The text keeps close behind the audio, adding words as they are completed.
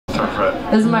fret.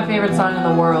 This is my favorite song in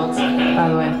the world, by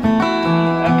the way.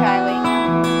 Kylie.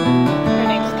 Your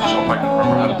name's Kylie. Just hope I can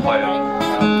remember how to play it.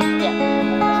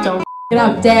 Yeah. Don't f it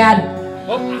up, Dad.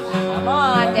 Oh. Come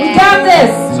on, Dad. We got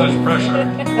this! Such pressure.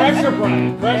 Pressure,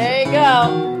 Brian. Pressure. There you go.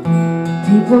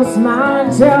 People smile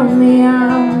and tell me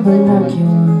I'm the lucky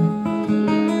one,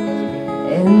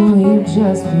 and we've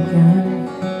just begun.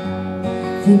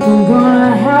 Think I'm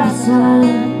gonna have a son.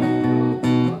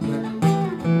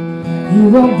 He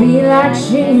will be like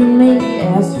she and me,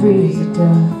 as free as a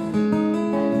dove,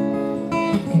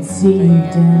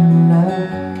 conceived in love.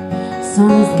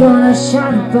 Sun is gonna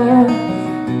shine above.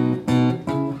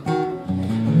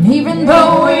 And even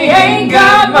though we ain't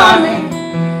got money,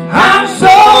 I'm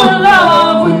so in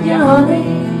love with you, honey.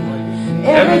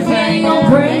 Everything will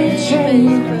bring a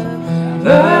change.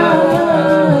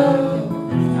 Love.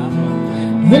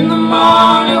 In the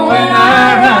morning when I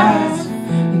rise,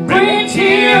 bring a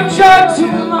tear of joy to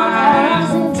my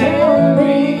eyes and tell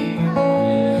me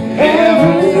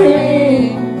everything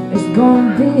is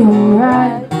gonna be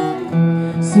alright.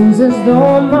 Seems as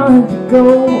though a month ago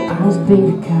I was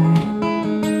being kind.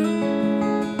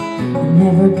 I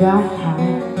never got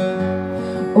high.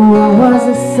 Oh, I was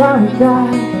a sorry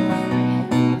guy.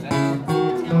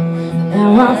 Now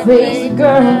I face a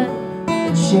girl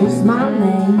that shares my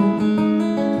name.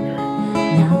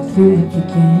 Now I'm through with the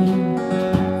game.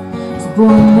 This boy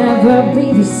will never be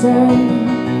the same.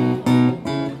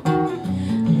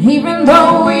 And even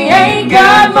though we ain't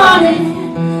got money,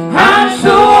 I'm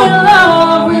so in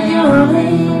love with you,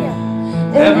 honey.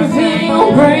 Everything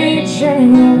will bring a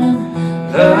change.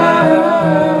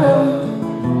 Love.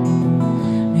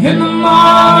 In the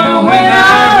morning when I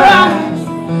rise,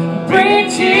 bring a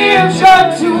tear of joy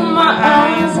to my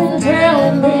eyes and tell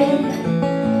me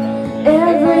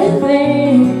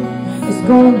everything is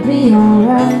gonna be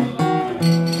alright.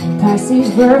 Pisces,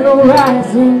 Virgo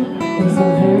rising is a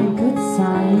very good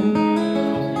sign.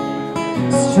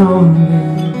 Strong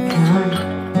and kind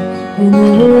in the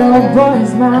little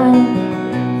boy's mind.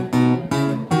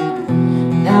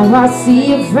 Now I see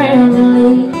a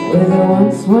family where there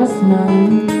once was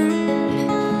none.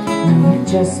 And we've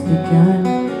just begun.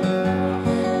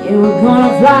 Yeah, we're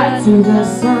gonna fly to the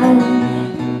sun.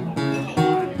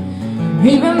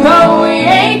 Even though we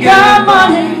ain't got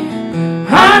money,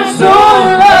 I'm so in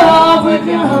love with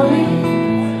you, honey.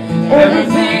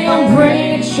 Everything will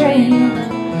bring a change.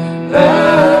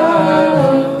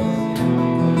 Love.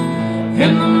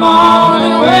 In the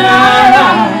morning when I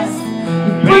rise,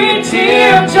 you bring a tear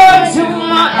of joy to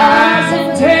my eyes and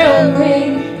tell me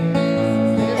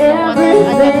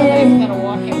everything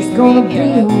is gonna be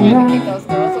alright.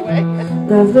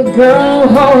 Love the girl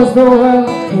who holds the world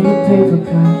in a paper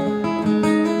cup.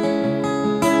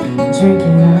 Drink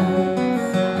it up.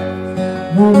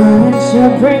 Love her and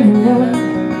she'll bring it up.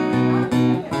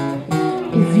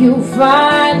 If you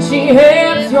find she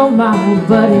helps your mind,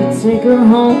 buddy, take her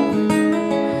home.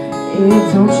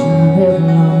 Yeah, don't you live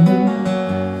alone.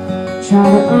 Try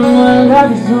to earn what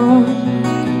love is on.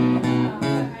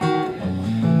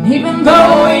 Even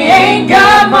though we ain't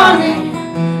got money,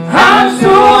 I'm so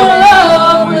in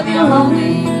love with you,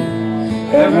 honey.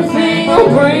 Everything will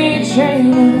bring a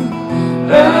change.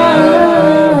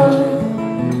 Love.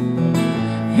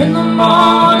 In the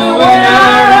morning when I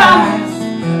rise,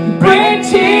 you bring a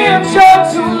tear of joy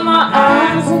to my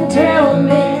eyes and tell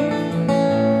me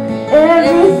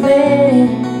everything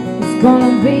is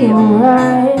gonna be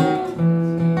alright.